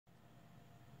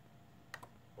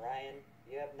Ryan,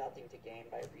 you have nothing to gain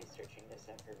by researching this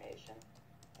information.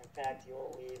 In fact, you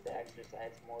will leave the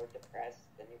exercise more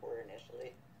depressed than you were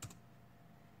initially.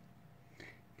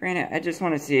 Brandon, I just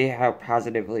want to see how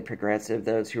positively progressive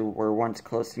those who were once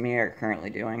close to me are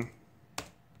currently doing.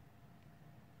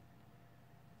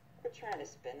 Quit trying to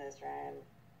spin this, Ryan.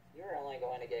 You're only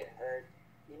going to get hurt.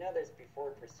 You know this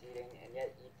before proceeding, and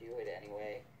yet you do it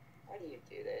anyway. Why do you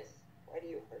do this? Why do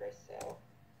you hurt us so?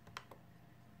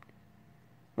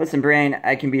 Listen, Brain,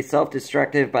 I can be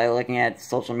self-destructive by looking at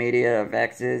social media of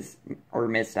exes or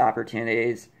missed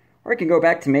opportunities, or I can go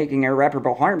back to making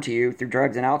irreparable harm to you through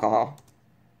drugs and alcohol.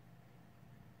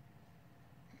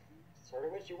 Sort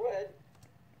of wish you would.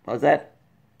 What was that?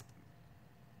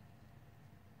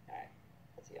 Alright,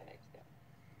 let's see how next go.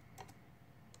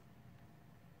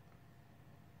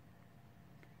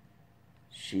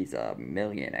 She's a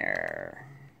millionaire.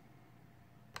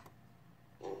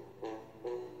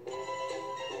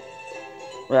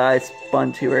 Well, I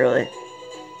spun too early.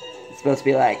 It's supposed to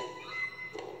be like...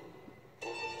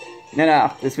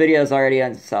 No, this video is already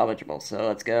unsalvageable, so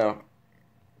let's go.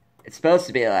 It's supposed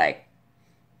to be like...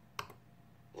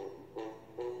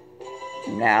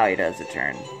 Now he does a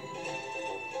turn.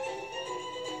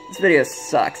 This video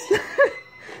sucks.